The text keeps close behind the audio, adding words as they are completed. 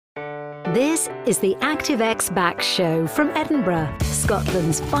This is the ActiveX Back Show from Edinburgh,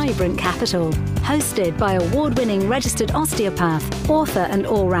 Scotland's vibrant capital. Hosted by award-winning registered osteopath, author and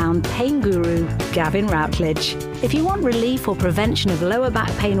all-round pain guru, Gavin Routledge. If you want relief or prevention of lower back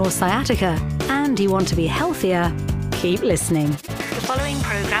pain or sciatica, and you want to be healthier, keep listening. The following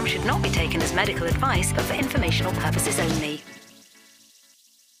programme should not be taken as medical advice, but for informational purposes only.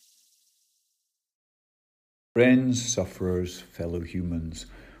 Friends, sufferers, fellow humans,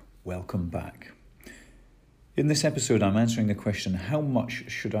 welcome back. In this episode, I'm answering the question, how much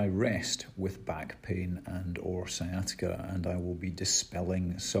should I rest with back pain and or sciatica? And I will be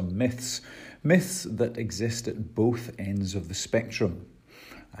dispelling some myths that exist at both ends of the spectrum.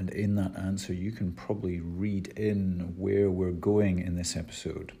 And in that answer, you can probably read in where we're going in this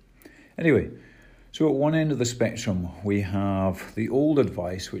episode. Anyway, so at one end of the spectrum, we have the old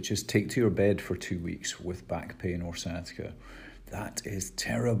advice, which is take to your bed for 2 weeks with back pain or sciatica. That is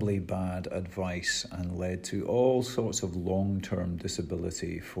terribly bad advice and led to all sorts of long-term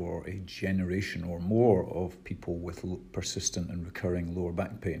disability for a generation or more of people with persistent and recurring lower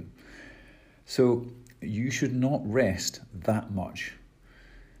back pain. So you should not rest that much.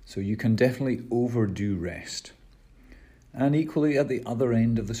 So you can definitely overdo rest. And equally at the other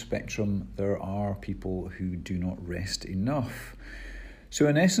end of the spectrum, there are people who do not rest enough. So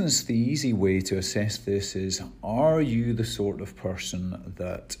in essence, the easy way to assess this is, are you the sort of person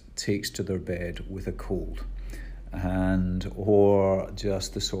that takes to their bed with a cold? Or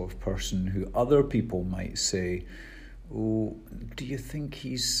just the sort of person who other people might say, oh, do you think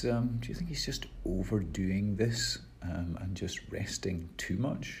he's just overdoing this and just resting too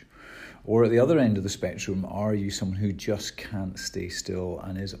much? Or at the other end of the spectrum, are you someone who just can't stay still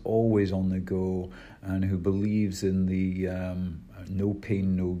and is always on the go and who believes in the no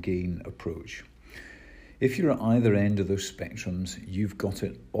pain, no gain approach? If you're at either end of those spectrums, you've got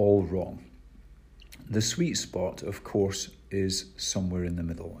it all wrong. The sweet spot, of course, is somewhere in the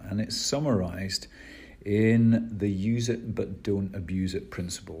middle, and it's summarised in the use it but don't abuse it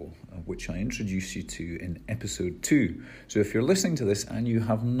principle, which I introduced you to in episode 2. So if you're listening to this and you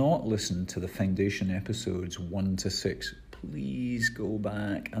have not listened to the foundation episodes 1 to 6, please go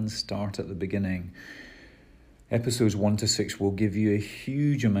back and start at the beginning. Episodes 1 to 6 will give you a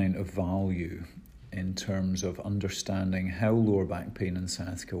huge amount of value in terms of understanding how lower back pain and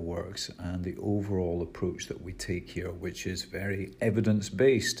sciatica works and the overall approach that we take here, which is very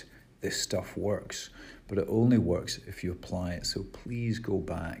evidence-based. This stuff works, but it only works if you apply it. So please go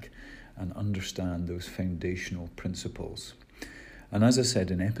back and understand those foundational principles. And as I said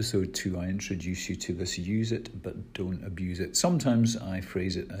in episode 2, I introduce you to this use it, but don't abuse it. Sometimes I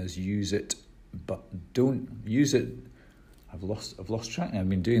phrase it as use it, but don't use it. I've lost track. I've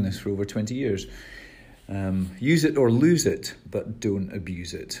been doing this for over 20 years. Use it or lose it, but don't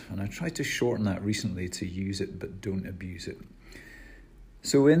abuse it. And I tried to shorten that recently to use it, but don't abuse it.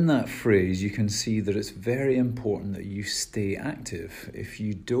 So in that phrase, you can see that it's very important that you stay active. If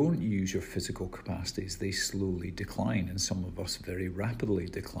you don't use your physical capacities, they slowly decline, and some of us very rapidly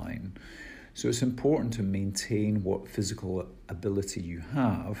decline. So it's important to maintain what physical ability you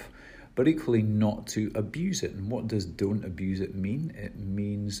have, but equally not to abuse it. And what does don't abuse it mean? It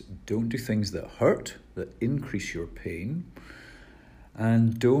means don't do things that hurt, that increase your pain,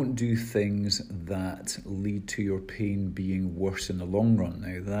 and don't do things that lead to your pain being worse in the long run.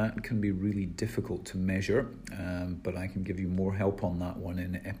 Now, that can be really difficult to measure, but I can give you more help on that one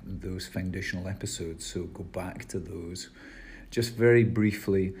in those foundational episodes, so go back to those. Just very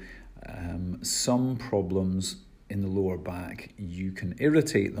briefly, some problems in the lower back, you can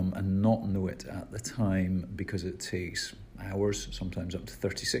irritate them and not know it at the time because it takes hours, sometimes up to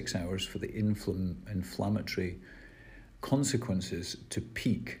 36 hours, for the inflammatory consequences to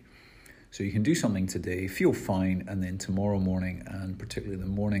peak. So you can do something today, feel fine, and then tomorrow morning, and particularly the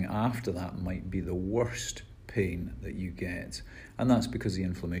morning after that, might be the worst pain that you get. And that's because the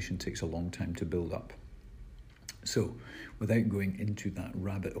inflammation takes a long time to build up. So without going into that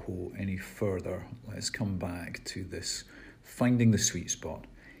rabbit hole any further, let's come back to this finding the sweet spot.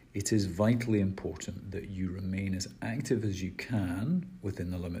 It is vitally important that you remain as active as you can within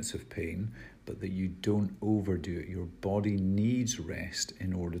the limits of pain, but that you don't overdo it. Your body needs rest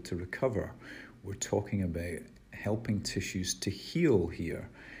in order to recover. We're talking about helping tissues to heal here,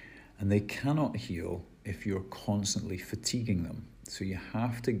 and they cannot heal if you're constantly fatiguing them. So you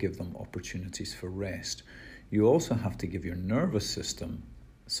have to give them opportunities for rest. You also have to give your nervous system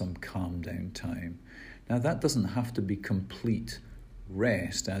some calm down time. Now, that doesn't have to be complete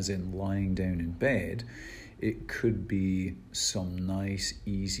rest, as in lying down in bed. It could be some nice,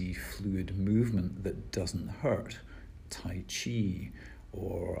 easy, fluid movement that doesn't hurt. Tai Chi,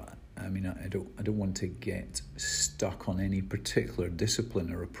 or mean, I don't want to get stuck on any particular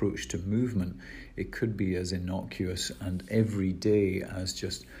discipline or approach to movement. It could be as innocuous and everyday as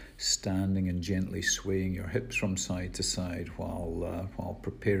just standing and gently swaying your hips from side to side while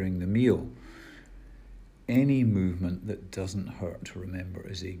preparing the meal. Any movement that doesn't hurt, remember,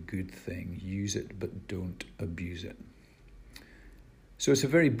 is a good thing. Use it, but don't abuse it. So it's a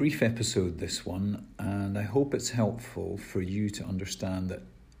very brief episode, this one, and I hope it's helpful for you to understand that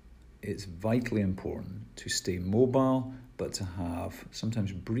it's vitally important to stay mobile, but to have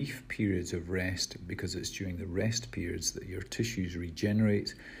sometimes brief periods of rest, because it's during the rest periods that your tissues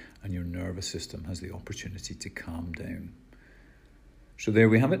regenerate and your nervous system has the opportunity to calm down. So there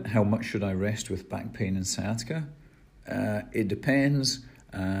we have it. How much should I rest with back pain and sciatica? It depends,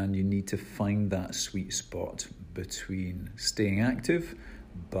 and you need to find that sweet spot between staying active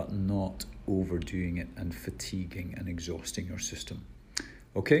but not overdoing it and fatiguing and exhausting your system.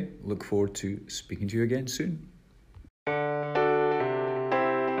 Okay, look forward to speaking to you again soon.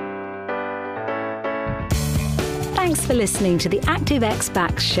 Thanks for listening to the ActiveX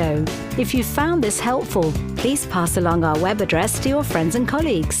Backs show. If you found this helpful, please pass along our web address to your friends and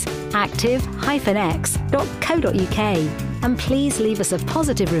colleagues, active-x.co.uk, and please leave us a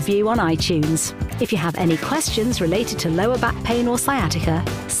positive review on iTunes. If you have any questions related to lower back pain or sciatica,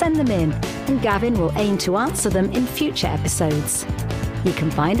 send them in, and Gavin will aim to answer them in future episodes. You can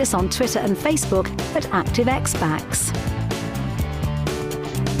find us on Twitter and Facebook at ActiveX Backs.